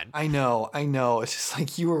 come on. I know. It's just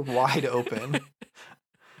like you were wide open.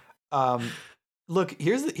 Look,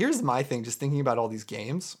 here's my thing. Just thinking about all these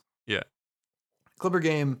games. Yeah. Clipper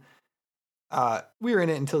game. We were in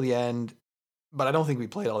it until the end, but I don't think we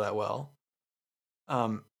played all that well.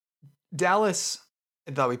 Dallas,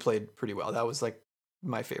 I thought we played pretty well. That was like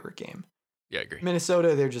my favorite game. Yeah, I agree.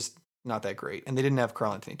 Minnesota, they're just not that great, and they didn't have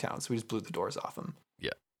Karl-Anthony Towns, so we just blew the doors off them.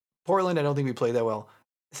 Yeah. Portland, I don't think we played that well.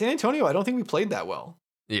 San Antonio, I don't think we played that well.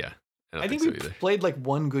 Yeah. I think we played like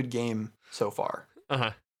one good game so far.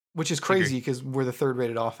 Which is crazy because we're the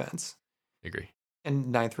 3rd-rated offense. I agree.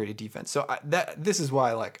 And 9th-rated defense. So this is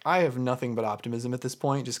why I have nothing but optimism at this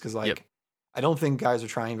point, just because I don't think guys are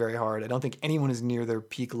trying very hard. I don't think anyone is near their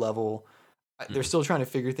peak level. They're still trying to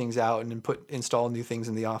figure things out and install new things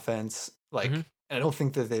in the offense. And I don't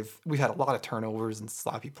think that we've had a lot of turnovers and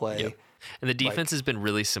sloppy play. Yep. And the defense has been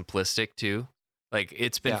really simplistic too. Like,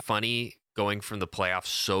 it's been funny going from the playoffs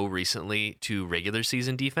so recently to regular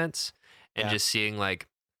season defense and just seeing like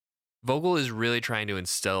Vogel is really trying to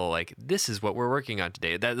instill like, this is what we're working on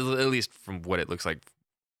today. That, at least from what it looks like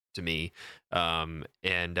to me. And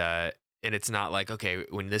it's not like, okay,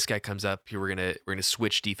 when this guy comes up here, we're gonna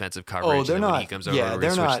switch defensive coverage. Oh, they're and not. When he comes over,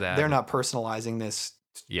 they're not personalizing this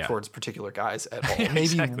towards particular guys at all.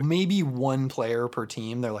 Maybe one player per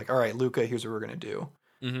team. They're like, all right, Luka, here's what we're gonna do.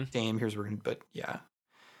 Dame, here's what we're gonna. But yeah.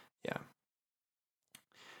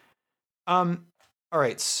 All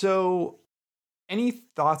right. So, any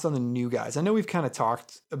thoughts on the new guys? I know we've kind of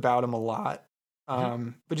talked about them a lot,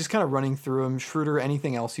 but just kind of running through them. Schroeder,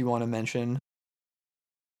 anything else you want to mention?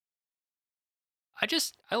 I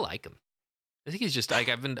like him. I think he's just like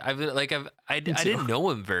I didn't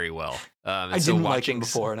know him very well. I didn't like him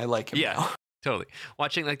before, and I like him now. Totally.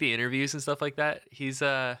 Watching like the interviews and stuff like that, he's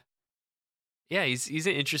an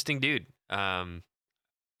interesting dude. Like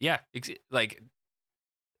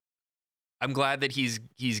I'm glad that he's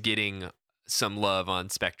getting some love on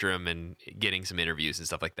Spectrum and getting some interviews and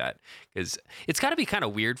stuff like that, because it's got to be kind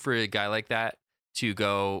of weird for a guy like that to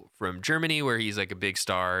go from Germany, where he's like a big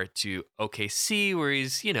star, to OKC, where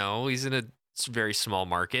he's in a very small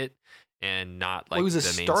market and not like he was a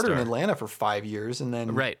the main starter star. in Atlanta for 5 years, and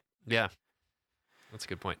then that's a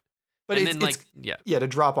good point. But to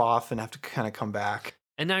drop off and have to kind of come back.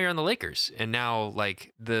 And now you're on the Lakers, and now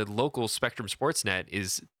like the local Spectrum Sportsnet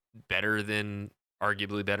is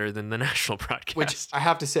arguably better than the national broadcast. Which I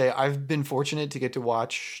have to say, I've been fortunate to get to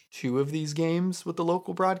watch 2 of these games with the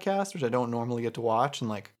local broadcast, which I don't normally get to watch. And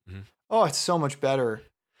like, oh, it's so much better.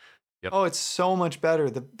 Yep. Oh, it's so much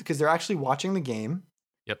better because they're actually watching the game.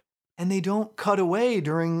 Yep. And they don't cut away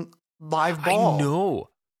during live ball. I know.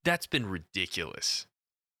 That's been ridiculous.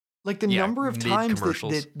 Like the number of times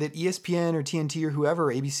that ESPN or TNT or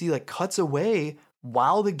whoever, ABC, like cuts away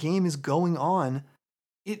while the game is going on.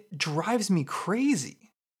 It drives me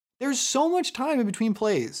crazy. There's so much time in between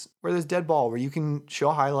plays where there's dead ball, where you can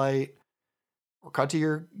show a highlight, or cut to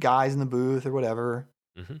your guys in the booth or whatever.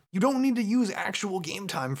 Mm-hmm. You don't need to use actual game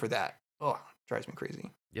time for that. Oh, drives me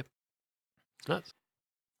crazy. Yep. Nuts.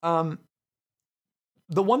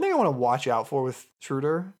 The one thing I want to watch out for with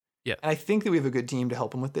Schroeder, yeah, and I think that we have a good team to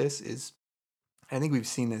help him with this, is I think we've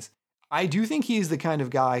seen this. I do think he's the kind of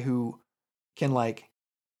guy who can like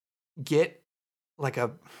get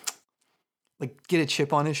get a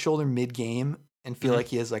chip on his shoulder mid-game and feel like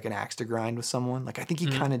he has like an axe to grind with someone. Like I think he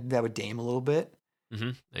kind of did that with Dame a little bit.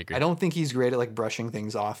 I agree. I don't think he's great at like brushing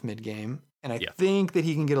things off mid-game. And I think that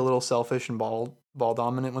he can get a little selfish and ball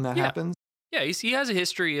dominant when that happens. Yeah, he has a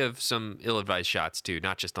history of some ill-advised shots too,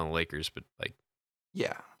 not just on the Lakers, but like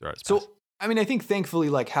So I mean, I think thankfully,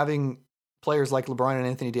 like having players like LeBron and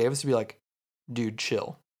Anthony Davis to be like, dude,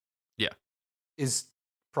 chill. Yeah, is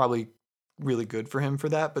probably really good for him for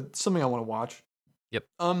that. But something I want to watch. Yep.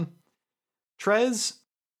 Trez,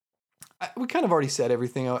 we kind of already said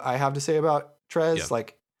everything I have to say about Trez. Yeah.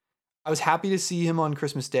 Like, I was happy to see him on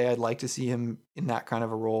Christmas Day. I'd like to see him in that kind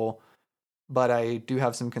of a role. But I do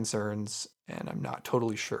have some concerns, and I'm not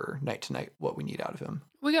totally sure night to night what we need out of him.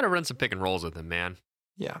 We got to run some pick and rolls with him, man.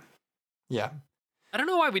 Yeah. I don't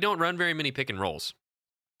know why we don't run very many pick and rolls.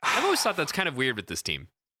 I've always thought that's kind of weird with this team.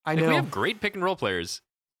 I know. We have great pick and roll players.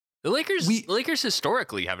 The Lakers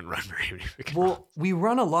historically haven't run very many pick and rolls. Well, we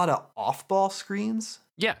run a lot of off-ball screens.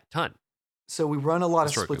 Yeah, ton. So we run a lot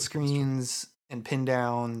of split screens and pin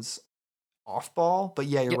downs off ball. But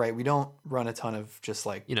yeah, you're right. We don't run a ton of just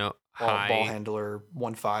like, ball handler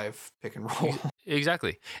 1-5 pick and roll.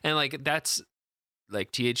 Exactly. And like, that's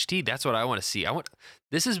like THT. That's what I want to see.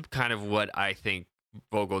 This is kind of what I think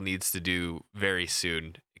Vogel needs to do very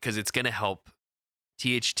soon, because it's going to help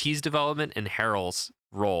THT's development and Harrell's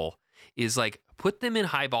role is like put them in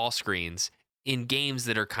high ball screens in games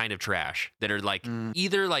that are kind of trash, that are like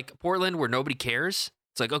either like Portland where nobody cares.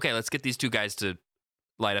 It's like, okay, let's get these two guys to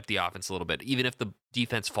light up the offense a little bit, even if the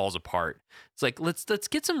defense falls apart. It's like, let's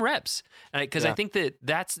get some reps. Because I think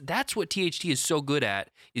that's what THT is so good at,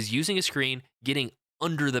 is using a screen, getting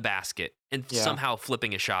under the basket and somehow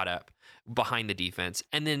flipping a shot up behind the defense.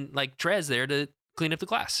 And then like Trez there to clean up the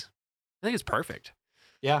glass. I think it's perfect.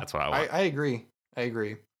 Yeah. That's what I want. I agree.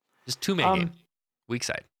 Just two-man game. Weak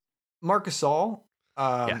side. Marc Gasol,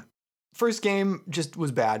 first game just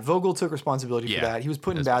was bad. Vogel took responsibility for that. He was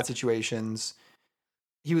put in bad situations.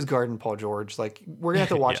 He was guarding Paul George. Like, we're gonna have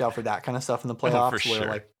to watch out for that kind of stuff in the playoffs. Where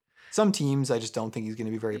like some teams, I just don't think he's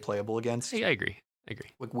gonna be very playable against. I agree. Like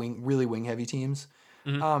really wing heavy teams.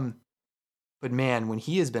 Mm-hmm. But man, when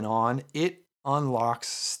he has been on, it unlocks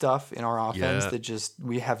stuff in our offense that just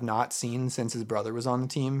we have not seen since his brother was on the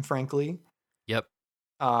team. Frankly. Yep.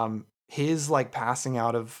 His like passing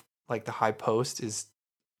out of like the high post is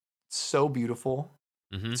so beautiful.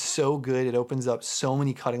 Mm-hmm. So good. It opens up so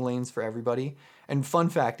many cutting lanes for everybody. And fun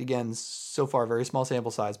fact, again, so far, very small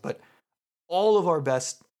sample size, but all of our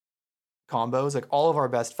best combos, like all of our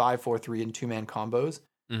best 5-4-3 and 2-man combos,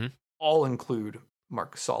 all include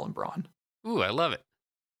Marc Gasol and Bron. Ooh, I love it.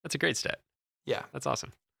 That's a great stat. Yeah. That's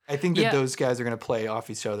awesome. I think that those guys are going to play off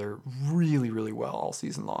each other really, really well all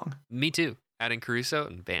season long. Me too. Adding Caruso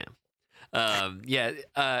and bam. I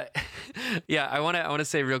want to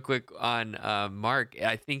say real quick on Mark.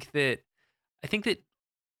 I think that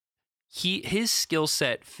his skill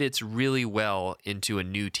set fits really well into a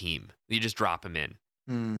new team. You just drop him in.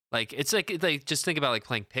 Like it's like just think about like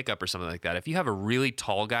playing pickup or something like that. If you have a really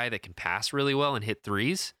tall guy that can pass really well and hit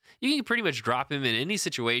threes, you can pretty much drop him in any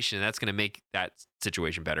situation. And that's going to make that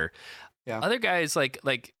situation better. Yeah. Other guys like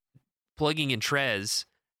plugging in Trez,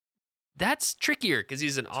 that's trickier because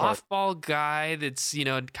he's an off-ball guy that's,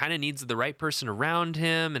 kind of needs the right person around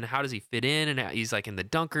him. And how does he fit in? And he's like in the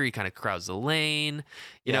dunker, he kind of crowds the lane.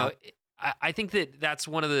 You know, I think that's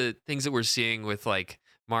one of the things that we're seeing with like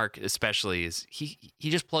Mark especially is he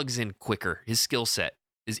just plugs in quicker. His skill set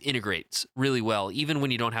integrates really well, even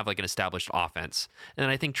when you don't have like an established offense. And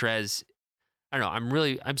I think Trez, I don't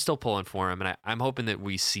know, I'm still pulling for him. And I'm hoping that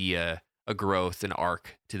we see a growth and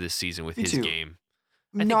arc to this season with his game.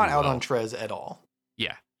 Not out on Trez at all.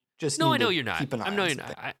 Yeah. I know you're not. I know you're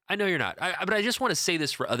not. I know you're not. But I just want to say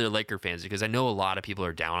this for other Laker fans because I know a lot of people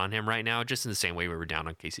are down on him right now, just in the same way we were down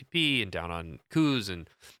on KCP and down on Kuz and,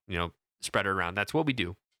 spread it around. That's what we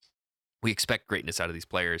do. We expect greatness out of these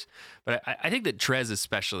players. But I think that Trez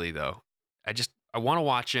especially, though, I want to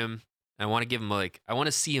watch him. I want to give him I want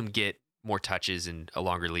to see him get more touches and a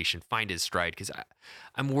longer leash and find his stride because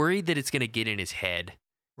I'm worried that it's going to get in his head.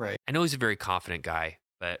 Right. I know he's a very confident guy,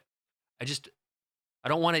 but I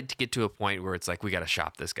don't want it to get to a point where it's like, we got to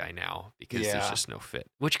shop this guy now because there's just no fit,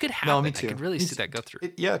 which could happen. No, me too. I could really see that go through.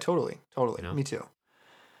 Totally. Me too.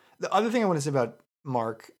 The other thing I want to say about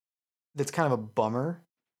Mark that's kind of a bummer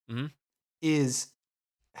is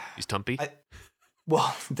he's tumpy.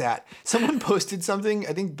 That someone posted something.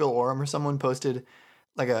 I think Bill Oram or someone posted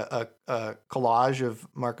like a collage of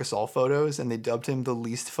Marc Gasol photos, and they dubbed him the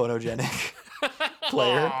least photogenic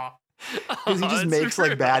player because he just makes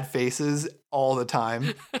like bad faces all the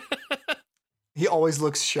time. He always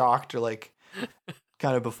looks shocked or like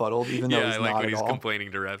kind of befuddled, even though he's not when at he's all.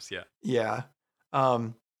 complaining to refs. Yeah.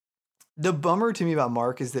 The bummer to me about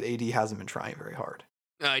Mark is that AD hasn't been trying very hard.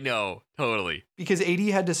 I know, totally. Because AD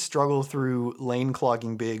had to struggle through lane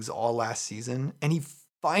clogging bigs all last season, and he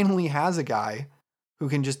finally has a guy who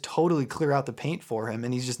can just totally clear out the paint for him,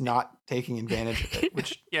 and he's just not taking advantage of it.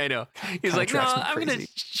 Which I know. He's like, no, I'm gonna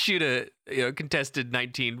shoot a contested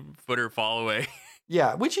 19-footer fall away.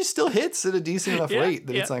 Yeah, which he still hits at a decent enough rate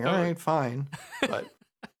that it's like, all right, fine. But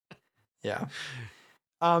yeah.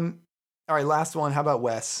 All right, last one. How about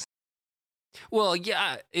Wes? Well,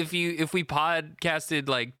 yeah, if we podcasted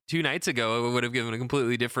like 2 nights ago, it would have given a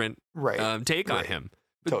completely different take on him.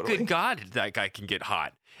 But totally. Good God, that guy can get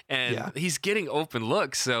hot. And he's getting open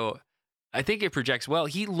looks, so I think it projects well.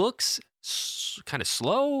 He looks kind of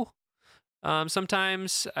slow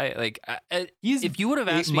sometimes. If you would have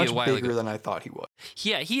asked me a while ago. Much bigger than I thought he was.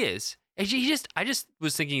 Yeah, he is. I just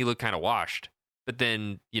was thinking he looked kind of washed. But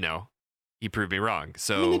then, he proved me wrong.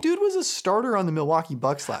 So I mean, the dude was a starter on the Milwaukee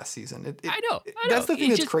Bucks last season. I know. That's the thing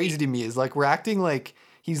that's crazy to me is like we're acting like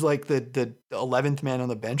he's like the 11th man on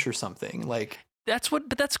the bench or something. Like that's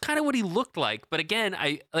kind of what he looked like. But again,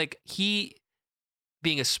 he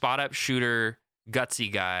being a spot up shooter,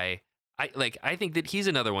 gutsy guy. I think that he's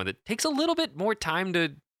another one that takes a little bit more time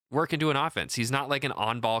to work into an offense. He's not like an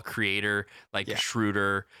on-ball creator like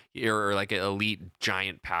Schroeder or like an elite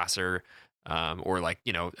giant passer. Or like,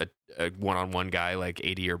 a one-on-one guy like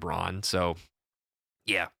AD or Braun. So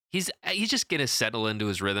yeah, he's just going to settle into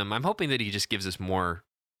his rhythm. I'm hoping that he just gives us more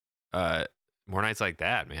nights like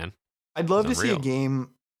that, man. I'd love to see a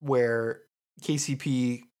game where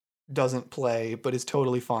KCP doesn't play, but is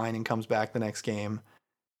totally fine and comes back the next game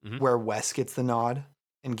where Wes gets the nod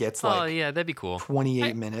and gets that'd be cool.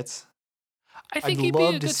 28 minutes. I think I'd he'd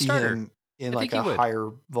love be a to good see starter. him in like a higher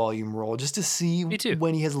volume role just to see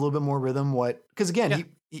when he has a little bit more rhythm. Because again,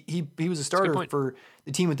 he was a starter for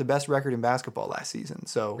the team with the best record in basketball last season.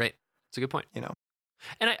 So right, it's a good point.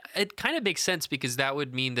 And it kind of makes sense because that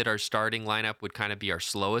would mean that our starting lineup would kind of be our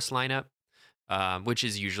slowest lineup, which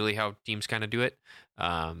is usually how teams kind of do it.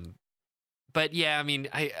 But yeah, I mean,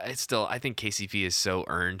 I think KCP has so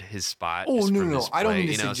earned his spot. Oh no! I don't mean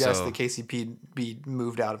to suggest that KCP be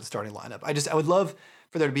moved out of the starting lineup. I would love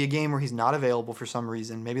for there to be a game where he's not available for some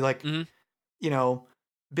reason. Maybe like,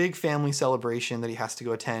 big family celebration that he has to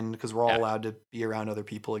go attend because we're all allowed to be around other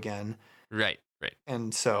people again. Right.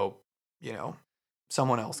 And so,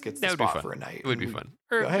 someone else gets the spot for a night. It would be fun.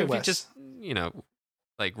 Or hey, if Wes. you just,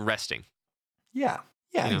 like resting. Yeah,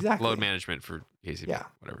 exactly. Load management for KCP. Yeah.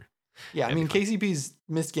 Whatever. Yeah, I mean, KCP's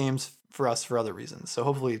missed games for us for other reasons. So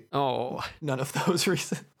hopefully none of those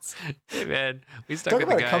reasons. Hey, man. We stuck Talk with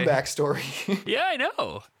about the guy. a comeback story. Yeah, I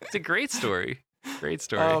know. It's a great story. Great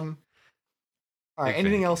story. All right.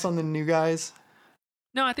 Anything else on the new guys?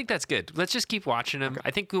 No, I think that's good. Let's just keep watching them. Okay.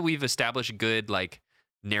 I think we've established good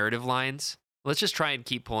narrative lines. Let's just try and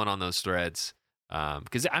keep pulling on those threads.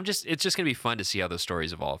 Because it's just gonna be fun to see how those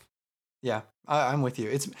stories evolve. Yeah, I'm with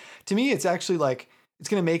you. To me, it's actually like it's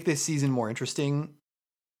gonna make this season more interesting.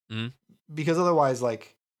 Because otherwise,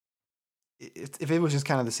 if it was just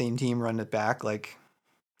kind of the same team running it back, it'd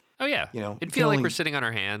feel like we're sitting on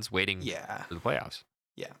our hands waiting for the playoffs.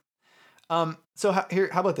 Yeah. So how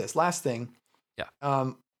about this last thing?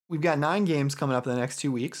 Yeah. We've got 9 games coming up in the next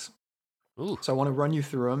 2 weeks. Ooh. So I want to run you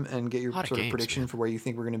through them and get your sort of prediction man. for where you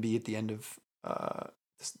think we're going to be at the end of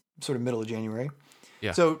sort of middle of January.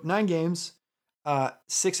 Yeah. So 9 games,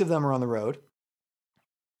 6 of them are on the road.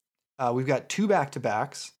 We've got 2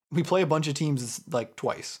 back-to-backs. We play a bunch of teams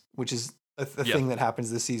twice, which is a thing that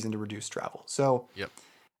happens this season to reduce travel. So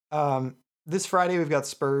this Friday we've got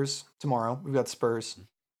Spurs. Tomorrow we've got Spurs.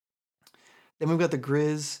 Then we've got the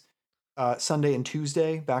Grizz Sunday and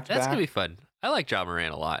Tuesday back-to-back. That's going to be fun. I like Ja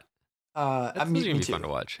Morant a lot. That's going to be fun to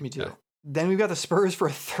watch. Me too. Yeah. Then we've got the Spurs for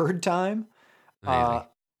a third time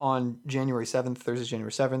on January 7th, Thursday,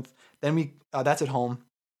 January 7th. Then that's at home.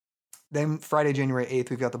 Then Friday, January 8th,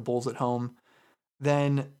 we've got the Bulls at home.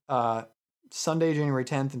 Then Sunday, January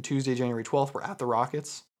 10th and Tuesday, January 12th, we're at the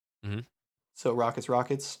Rockets. Mm-hmm. So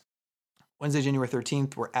Rockets. Wednesday, January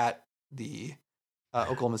 13th, we're at the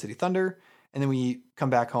Oklahoma City Thunder. And then we come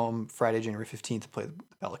back home Friday, January 15th to play the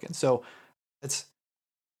Pelicans. So it's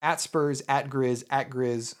at Spurs, at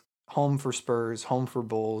Grizz, home for Spurs, home for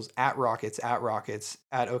Bulls, at Rockets, at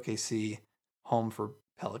OKC, home for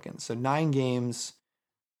Pelicans. So 9 games.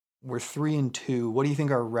 We're 3-2. What do you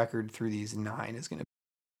think our record through these 9 is going to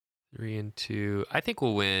be? 3-2. I think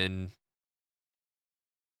we'll win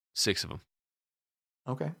 6 of them.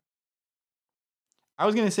 Okay. I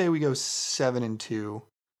was going to say we go 7-2.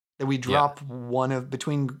 That we drop one of,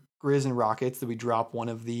 between Grizz and Rockets, that we drop one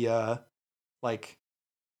of the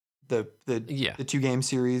the 2-game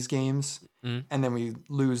series games, and then we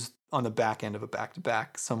lose on the back end of a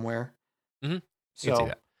back-to-back somewhere. Mm-hmm.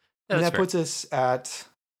 So that puts us at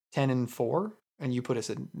 10-4, and you put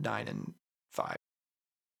us at 9-5.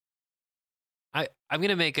 I'm going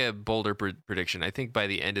to make a bolder prediction. I think by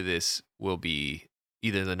the end of this, we'll be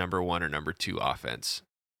either the number 1 or number 2 offense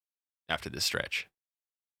after this stretch.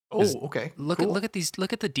 Oh, okay. Look at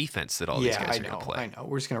the defense that all these guys are going to play. I know.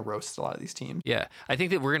 We're just going to roast a lot of these teams. Yeah, I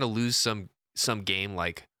think that we're going to lose some game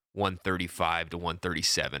like 135 to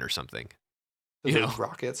 137 or something. Those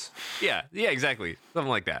Rockets. Yeah, exactly. Something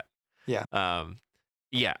like that. Yeah.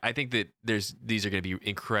 Yeah, I think that these are going to be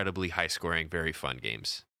incredibly high scoring, very fun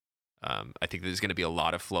games. I think there's going to be a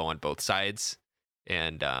lot of flow on both sides,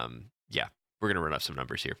 and we're going to run up some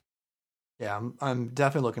numbers here. Yeah, I'm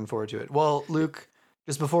definitely looking forward to it. Well, Luke,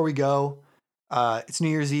 just before we go, it's New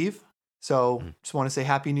Year's Eve, so just want to say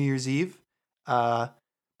Happy New Year's Eve. But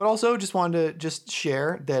also just wanted to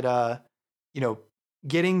share that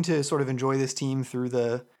getting to sort of enjoy this team through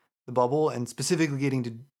the bubble, and specifically getting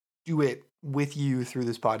to do it with you through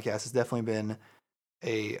this podcast, has definitely been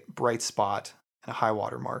a bright spot and a high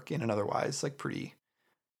water mark in an otherwise pretty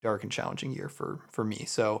dark and challenging year for me.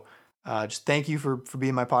 So just thank you for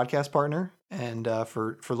being my podcast partner, and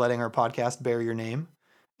for letting our podcast bear your name,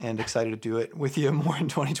 and excited to do it with you more in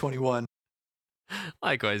 2021.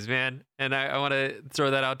 Likewise, man. And I want to throw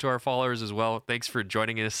that out to our followers as well. Thanks for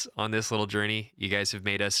joining us on this little journey. You guys have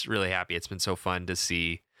made us really happy. It's been so fun to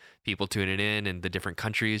see people tuning in and the different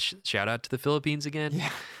countries. Shout out to the Philippines again.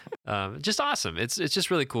 Yeah. Just awesome. It's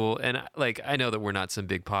just really cool. And I know that we're not some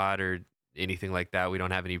big pod or anything like that. We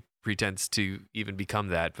don't have any pretense to even become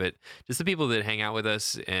that, but just the people that hang out with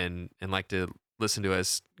us and like to listen to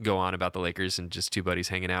us go on about the Lakers and just two buddies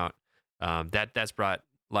hanging out. That's brought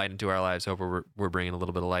light into our lives. Hope we're bringing a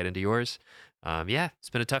little bit of light into yours. It's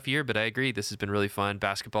been a tough year, but I agree. This has been really fun.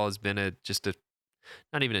 Basketball has been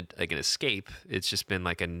not even an escape. It's just been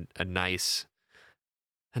like a nice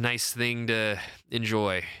thing to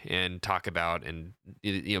enjoy and talk about, and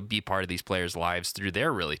be part of these players' lives through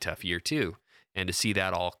their really tough year too. And to see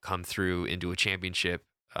that all come through into a championship,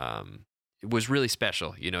 it was really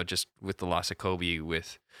special. Just with the loss of Kobe,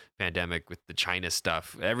 with pandemic, with the China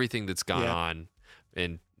stuff, everything that's gone on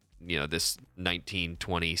in this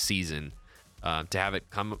 1920 season. To have it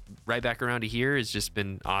come right back around to here has just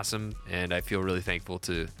been awesome, and I feel really thankful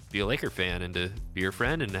to be a Laker fan and to be your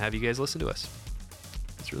friend and to have you guys listen to us.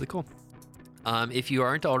 It's really cool. If you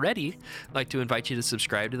aren't already, I'd like to invite you to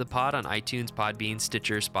subscribe to the pod on iTunes, Podbean,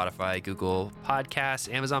 Stitcher, Spotify, Google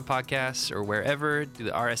Podcasts, Amazon Podcasts, or wherever. Do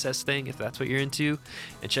the RSS thing if that's what you're into.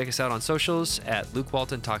 And check us out on socials at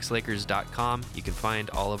LukeWaltonTalksLakers.com. You can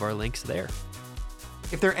find all of our links there.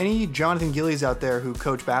 If there are any Jonathan Gillies out there who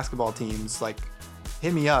coach basketball teams,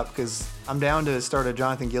 hit me up, because I'm down to start a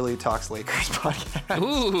Jonathan Gilly Talks Lakers podcast.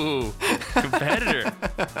 Ooh, competitor.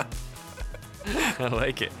 I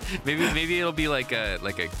like it. Maybe it'll be like a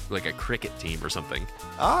cricket team or something.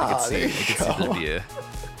 I could see there be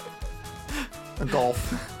a golf.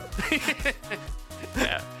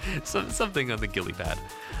 Yeah, something on the Gilly pad.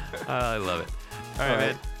 I love it. All right,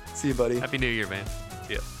 man. See you, buddy. Happy New Year, man.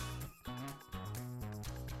 Yeah.